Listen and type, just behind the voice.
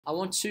I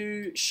want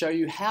to show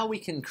you how we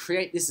can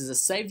create this as a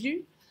save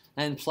view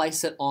and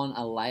place it on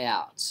a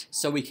layout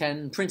so we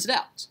can print it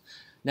out.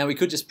 Now we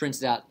could just print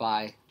it out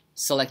by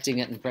selecting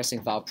it and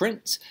pressing File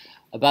Print,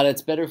 but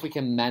it's better if we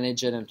can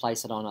manage it and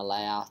place it on a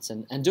layout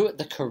and do it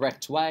the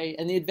correct way.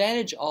 And the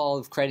advantage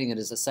of creating it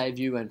as a save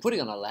view and putting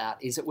it on a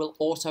layout is it will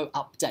auto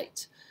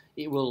update.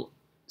 It will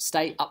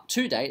stay up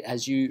to date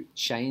as you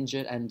change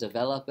it and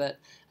develop it,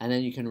 and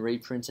then you can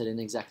reprint it in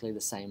exactly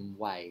the same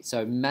way.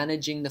 So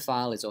managing the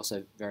file is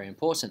also very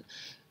important.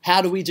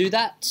 How do we do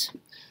that?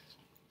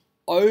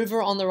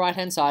 Over on the right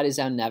hand side is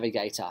our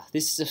Navigator.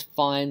 This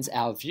defines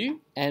our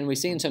view, and we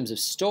see in terms of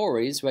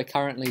stories we're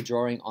currently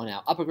drawing on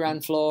our upper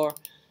ground floor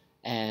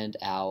and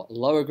our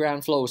lower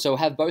ground floor. So we'll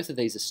have both of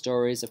these as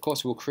stories. Of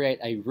course we'll create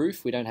a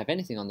roof. We don't have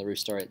anything on the roof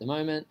story at the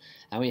moment,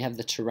 and we have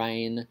the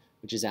terrain,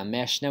 which is our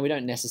mesh. Now we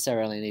don't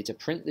necessarily need to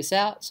print this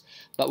out,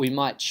 but we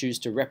might choose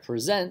to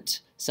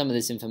represent some of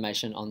this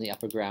information on the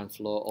upper ground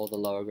floor or the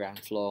lower ground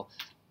floor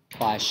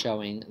by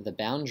showing the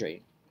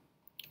boundary.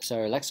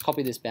 So let's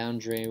copy this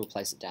boundary, we'll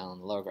place it down on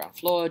the lower ground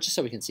floor just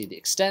so we can see the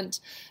extent,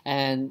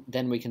 and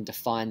then we can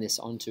define this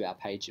onto our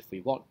page if we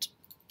want.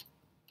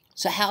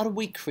 So how do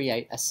we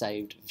create a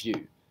saved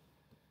view?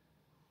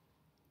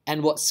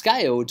 And what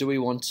scale do we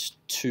want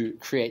to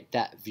create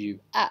that view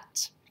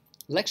at?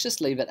 Let's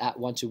just leave it at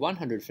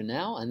 1:100 for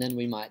now, and then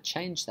we might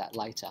change that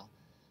later.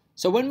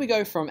 So when we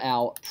go from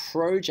our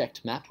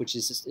project map, which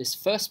is this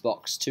first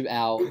box, to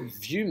our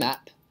view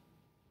map,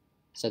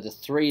 so the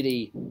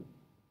 3D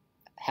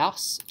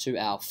house, to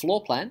our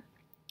floor plan,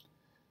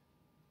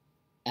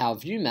 our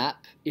view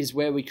map is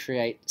where we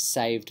create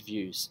saved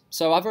views.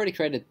 So I've already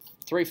created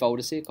 3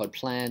 folders here called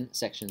Plan,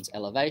 Sections,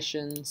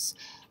 Elevations.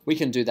 We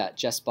can do that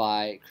just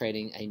by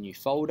creating a new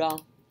folder.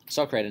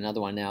 So I'll create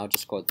another one now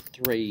just called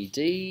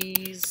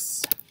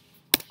 3Ds.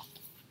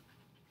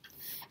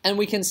 And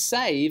we can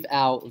save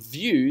our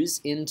views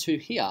into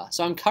here.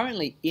 So I'm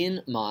currently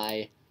in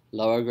my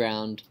lower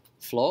ground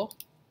floor,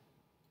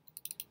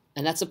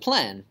 and that's a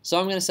plan. So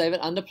I'm going to save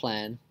it under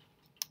Plan,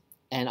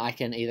 and I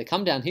can either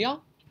come down here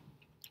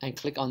and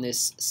click on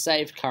this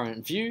Save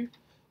Current View,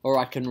 or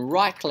I can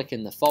right click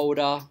in the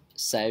folder,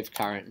 Save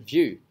Current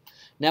View.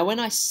 Now when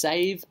I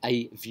save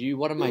a view,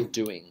 what am I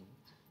doing?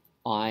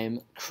 I'm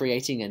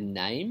creating a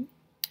name,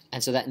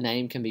 and so that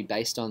name can be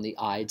based on the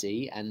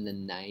ID and the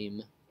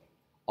name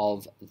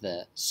of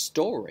the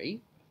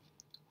story.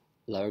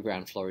 Lower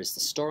ground floor is the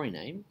story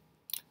name.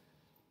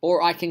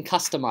 Or I can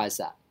customize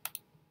that.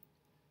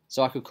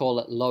 So I could call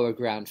it lower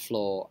ground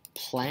floor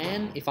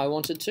plan if I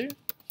wanted to.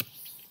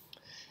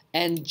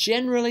 And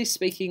generally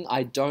speaking,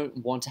 I don't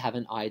want to have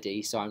an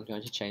ID, so I'm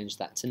going to change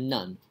that to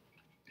none.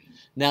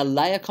 Now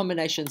layer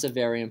combinations are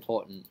very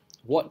important.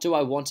 What do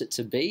I want it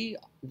to be?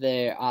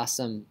 There are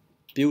some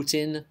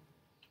built-in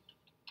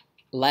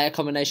layer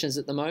combinations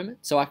at the moment.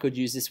 So I could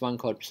use this one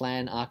called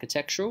Plan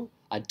Architectural.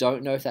 I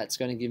don't know if that's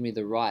going to give me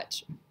the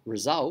right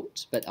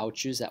result, but I'll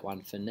choose that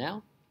one for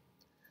now.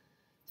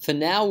 For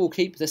now, we'll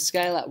keep the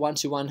scale at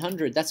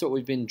 1:100. That's what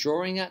we've been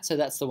drawing at, so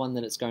that's the one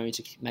that it's going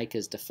to make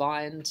as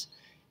defined.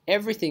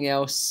 Everything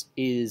else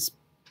is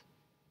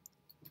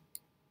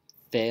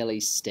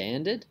fairly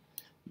standard.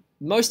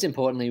 Most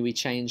importantly, we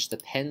changed the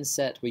pen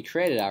set. We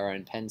created our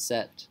own pen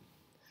set.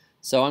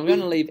 So I'm going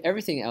to leave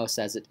everything else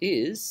as it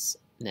is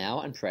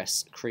now and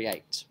press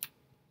Create.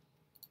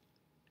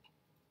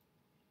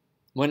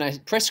 When I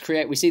press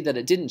Create, we see that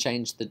it didn't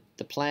change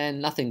the plan.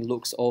 Nothing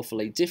looks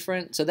awfully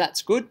different, so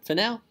that's good for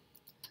now.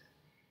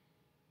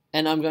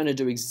 And I'm going to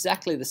do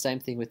exactly the same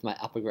thing with my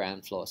upper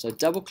ground floor. So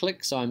double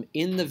click so I'm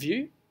in the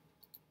view.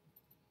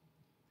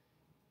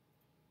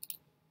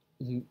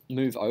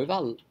 Move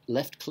over,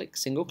 left click,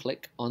 single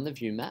click on the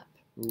view map,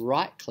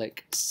 right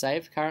click,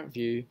 save current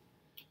view,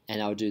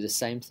 and I'll do the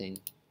same thing.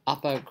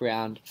 Upper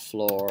ground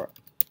floor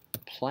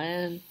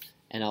plan,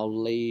 and I'll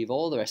leave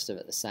all the rest of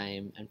it the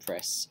same and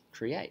press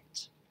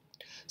Create.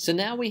 So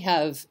now we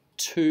have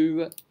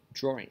 2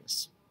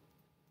 drawings.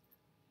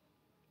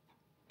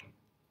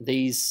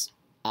 These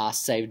are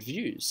saved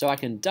views, so I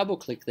can double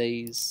click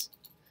these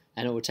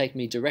and it will take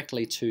me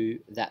directly to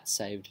that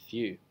saved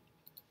view.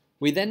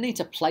 We then need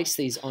to place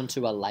these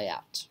onto a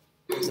layout.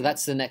 So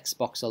that's the next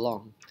box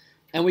along.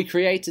 And we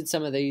created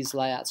some of these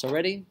layouts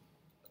already.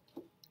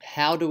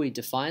 How do we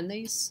define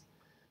these?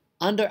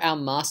 Under our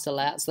master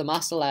layouts, the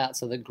master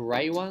layouts are the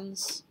grey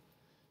ones.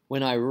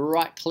 When I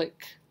right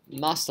click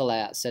master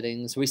layout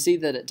settings, we see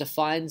that it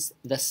defines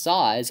the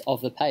size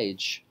of the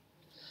page.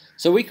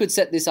 So we could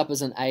set this up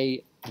as an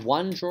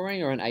A1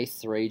 drawing or an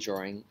A3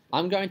 drawing.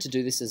 I'm going to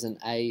do this as an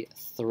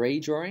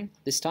A3 drawing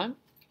this time.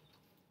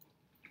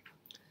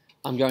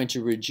 I'm going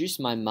to reduce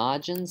my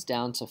margins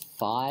down to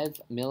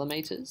 5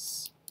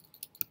 millimeters.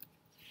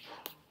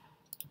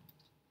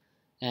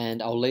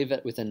 And I'll leave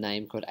it with a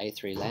name called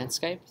A3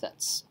 Landscape.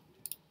 That's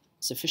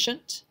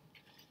sufficient.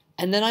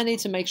 And then I need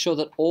to make sure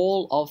that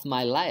all of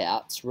my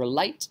layouts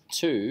relate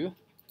to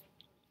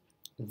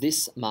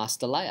this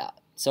master layout.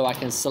 So I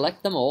can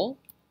select them all.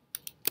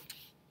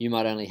 You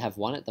might only have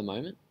one at the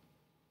moment.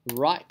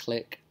 Right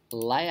click,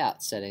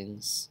 Layout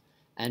Settings,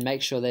 and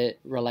make sure they're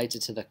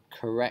related to the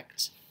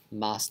correct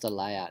master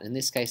layout. In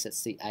this case,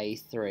 it's the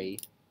A3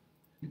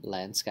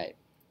 landscape.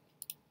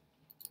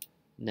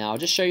 Now I'll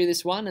just show you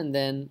this one and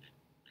then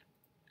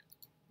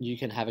you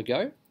can have a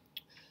go.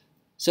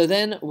 So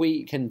then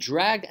we can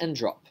drag and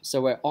drop.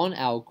 So we're on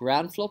our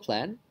ground floor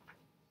plan.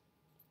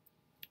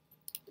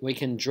 We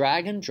can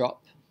drag and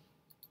drop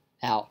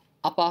our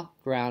upper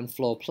ground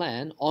floor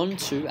plan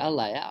onto our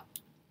layout.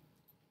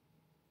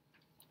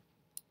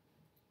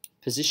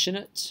 Position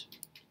it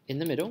in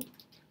the middle,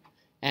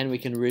 and we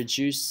can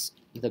reduce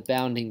the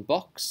bounding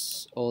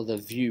box or the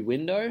view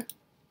window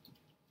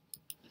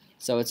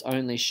so it's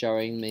only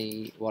showing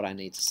me what I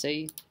need to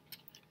see.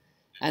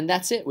 And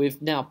that's it.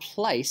 We've now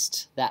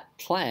placed that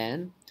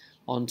plan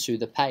onto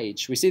the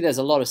page. We see there's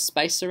a lot of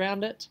space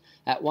around it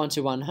at 1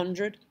 to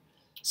 100.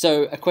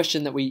 So a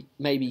question that we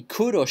maybe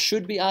could or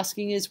should be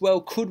asking is, well,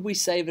 could we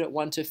save it at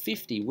 1 to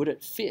 50? Would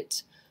it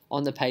fit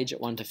on the page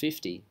at 1 to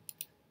 50?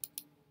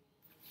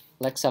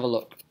 Let's have a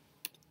look.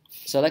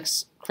 So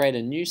let's create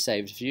a new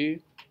saved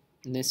view.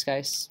 In this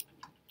case,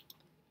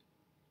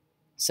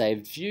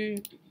 saved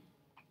view,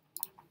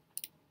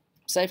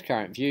 save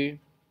current view.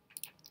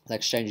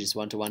 Let's change this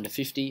 1 to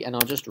 50, and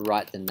I'll just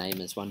write the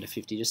name as 1 to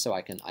 50 just so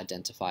I can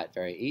identify it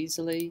very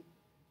easily.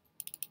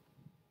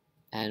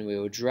 And we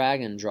will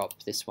drag and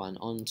drop this one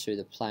onto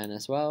the plan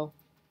as well.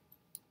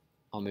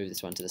 I'll move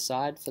this one to the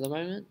side for the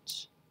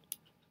moment.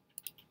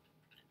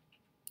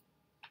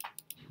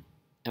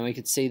 And we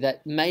could see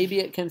that maybe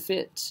it can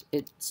fit.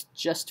 It's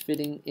just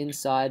fitting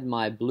inside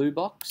my blue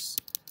box.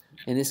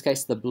 In this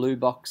case, the blue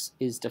box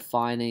is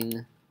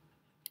defining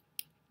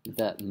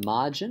the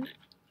margin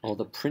or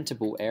the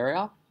printable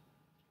area.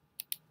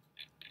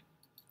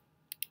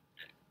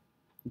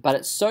 But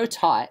it's so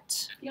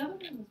tight. The other one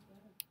was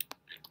better.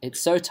 It's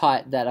so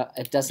tight that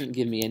it doesn't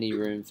give me any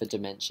room for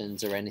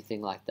dimensions or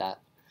anything like that.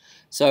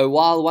 So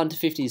while 1 to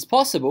 50 is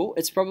possible,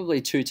 it's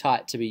probably too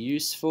tight to be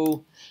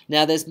useful.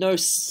 Now there's no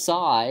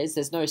size,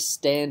 there's no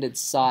standard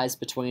size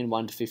between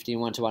 1 to 50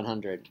 and 1 to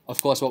 100.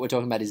 Of course, what we're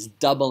talking about is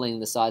doubling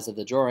the size of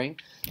the drawing.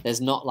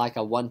 There's not like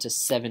a 1 to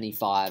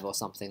 75 or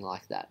something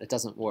like that. It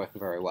doesn't work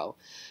very well.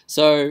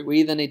 So we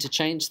either need to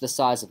change the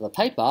size of the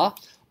paper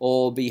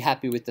or be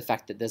happy with the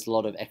fact that there's a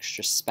lot of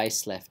extra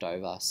space left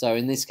over. So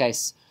in this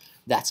case,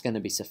 that's going to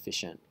be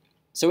sufficient.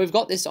 So we've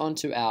got this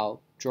onto our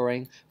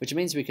drawing, which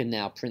means we can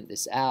now print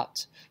this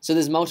out. So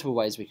there's multiple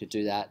ways we could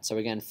do that. So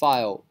again,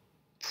 file,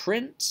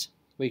 print.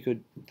 We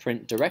could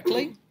print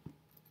directly.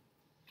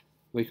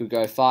 We could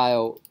go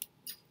file,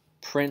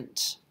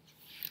 print.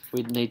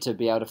 We'd need to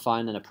be able to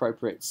find an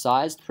appropriate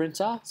sized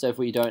printer. So if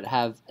we don't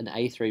have an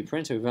A3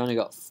 printer, we've only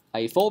got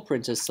A4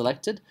 printers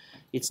selected,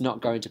 it's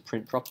not going to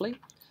print properly.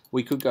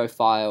 We could go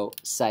file,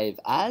 save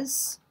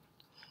as.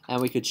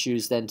 And we could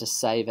choose then to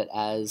save it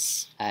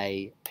as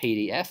a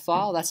PDF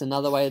file. That's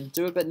another way to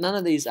do it, but none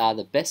of these are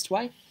the best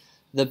way.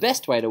 The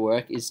best way to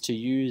work is to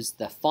use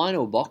the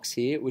final box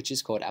here, which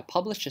is called our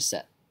publisher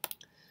set.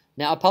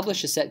 Now, our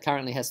publisher set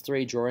currently has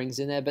 3 drawings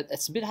in there, but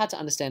it's a bit hard to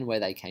understand where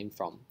they came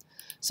from.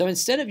 So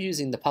instead of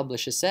using the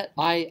publisher set,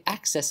 I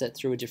access it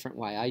through a different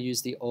way. I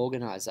use the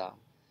organizer.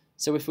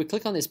 So if we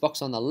click on this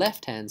box on the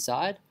left-hand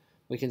side,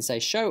 we can say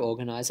show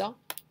organizer.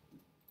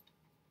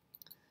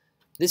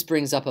 This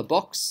brings up a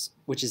box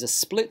which is a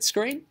split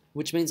screen,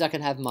 which means I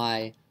can have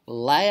my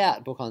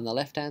layout book on the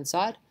left-hand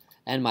side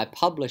and my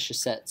publisher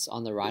sets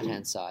on the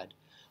right-hand side.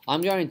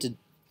 I'm going to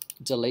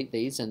delete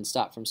these and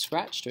start from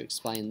scratch to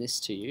explain this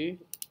to you.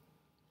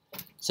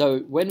 So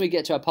when we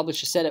get to our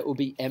publisher set, it will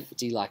be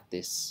empty like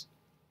this.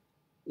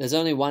 There's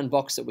only one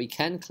box that we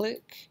can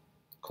click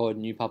called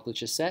New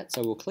Publisher Set,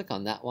 so we'll click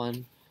on that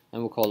one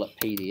and we'll call it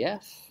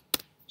PDF,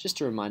 just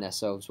to remind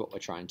ourselves what we're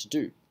trying to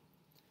do.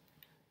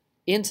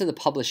 Into the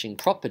publishing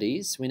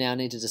properties, we now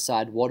need to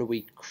decide what are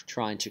we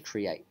trying to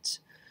create.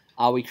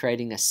 Are we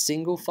creating a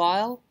single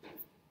file,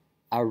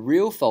 a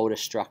real folder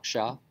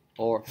structure,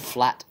 or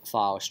flat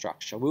file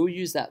structure? We'll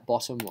use that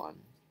bottom one.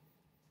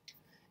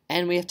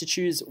 And we have to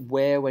choose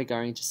where we're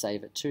going to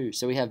save it to.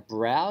 So we have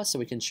browse, so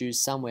we can choose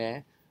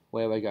somewhere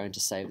where we're going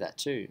to save that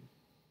to.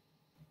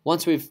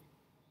 Once we've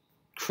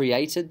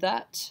created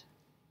that,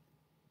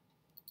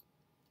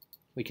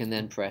 we can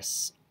then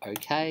press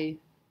OK.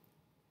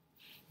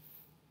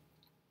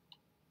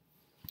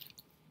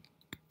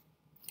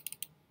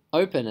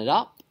 Open it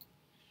up,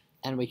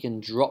 and we can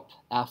drop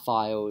our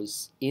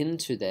files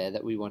into there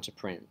that we want to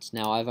print.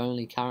 Now I've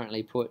only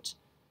currently put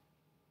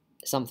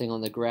something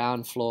on the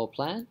ground floor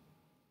plan,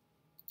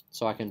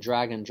 so I can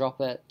drag and drop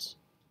it,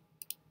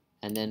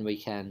 and then we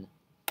can,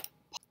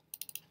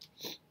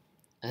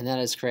 and that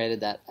has created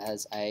that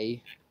as a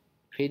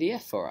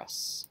PDF for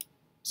us.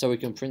 So we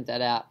can print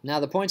that out. Now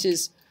the point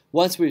is,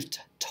 once we've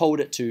told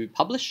it to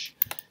publish,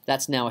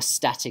 that's now a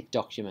static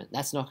document.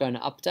 That's not going to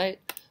update.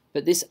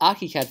 But this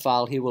ArchiCAD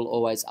file here will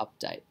always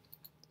update.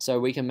 So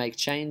we can make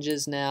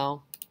changes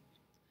now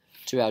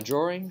to our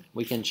drawing.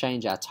 We can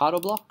change our title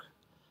block.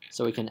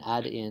 So we can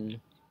add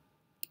in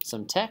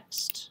some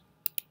text.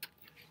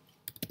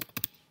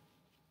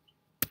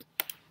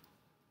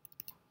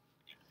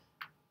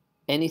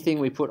 anything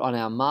we put on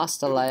our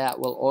master layout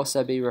will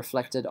also be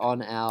reflected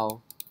on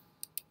our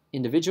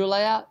individual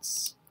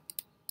layouts,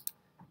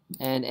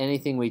 and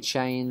anything we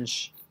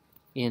change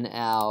in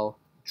our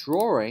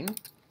drawing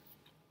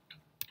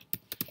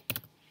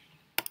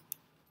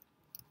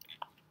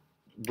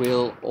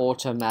will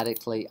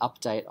automatically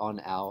update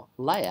on our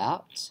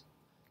layout.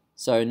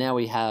 So now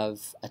we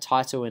have a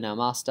title in our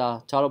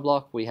master title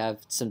block, we have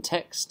some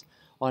text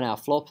on our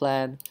floor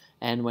plan,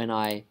 and when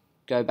I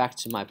go back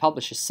to my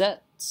publisher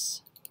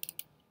sets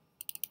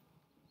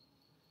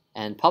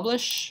and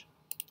publish,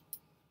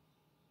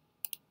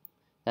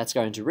 that's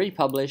going to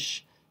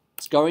republish.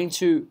 It's going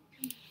to,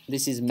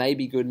 this is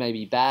maybe good,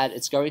 maybe bad,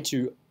 it's going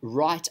to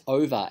write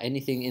over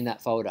anything in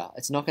that folder.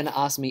 It's not going to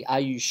ask me, are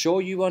you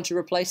sure you want to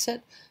replace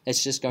it?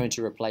 It's just going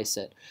to replace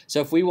it.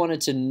 So if we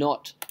wanted to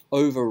not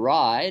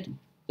override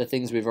the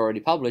things we've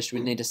already published,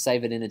 we'd need to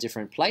save it in a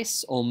different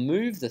place or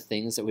move the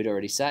things that we'd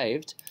already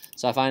saved.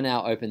 So if I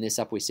now open this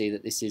up, we see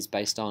that this is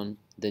based on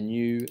the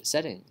new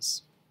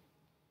settings.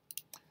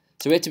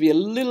 So we have to be a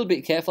little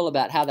bit careful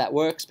about how that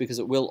works because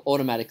it will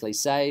automatically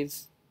save.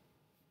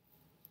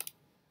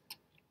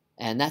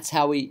 And that's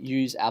how we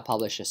use our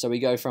publisher. So we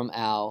go from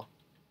our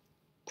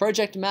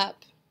project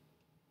map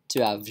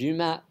to our view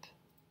map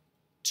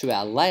to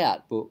our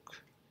layout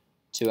book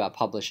to our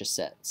publisher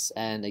sets.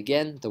 And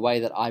again, the way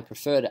that I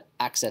prefer to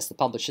access the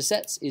publisher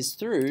sets is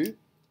through,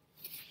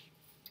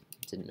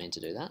 didn't mean to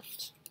do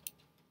that.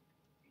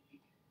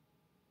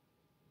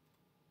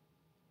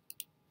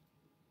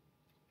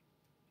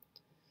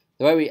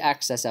 The way we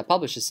access our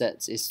publisher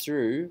sets is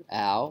through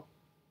our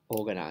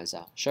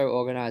organizer, show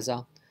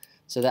organizer.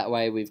 So that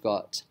way we've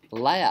got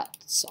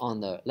layouts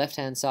on the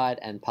left-hand side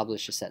and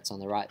publisher sets on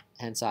the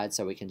right-hand side,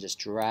 so we can just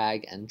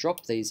drag and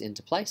drop these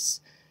into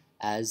place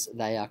as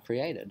they are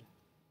created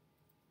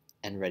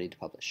and ready to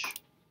publish.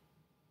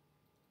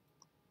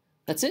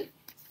 That's it.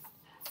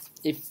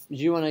 If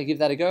you want to give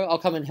that a go, I'll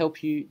come and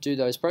help you do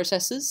those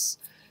processes.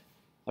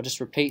 I'll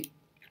just repeat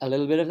a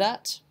little bit of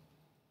that.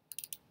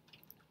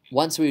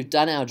 Once we've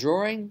done our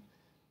drawing,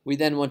 we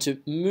then want to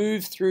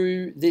move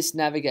through this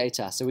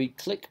navigator. So we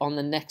click on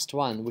the next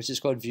one, which is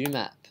called View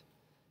Map.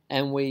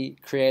 And we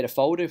create a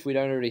folder if we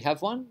don't already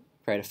have one,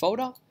 create a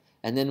folder,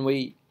 and then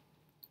we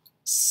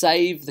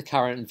save the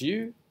current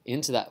view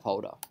into that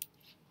folder.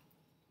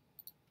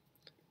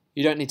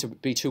 You don't need to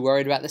be too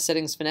worried about the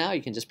settings for now.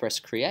 You can just press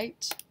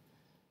Create.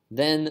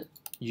 Then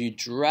you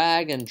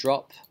drag and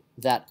drop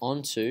that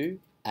onto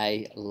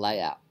a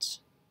layout.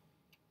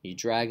 You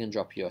drag and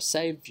drop your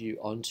saved view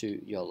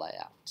onto your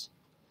layout.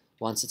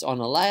 Once it's on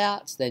a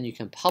layout, then you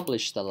can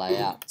publish the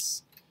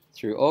layouts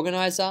through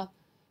Organizer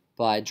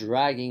by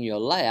dragging your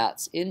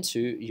layouts into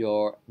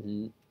your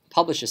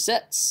publisher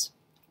sets.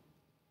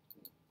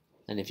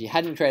 And if you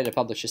hadn't created a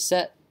publisher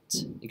set,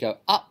 you go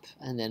up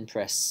and then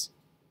press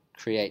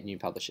Create New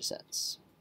Publisher Sets.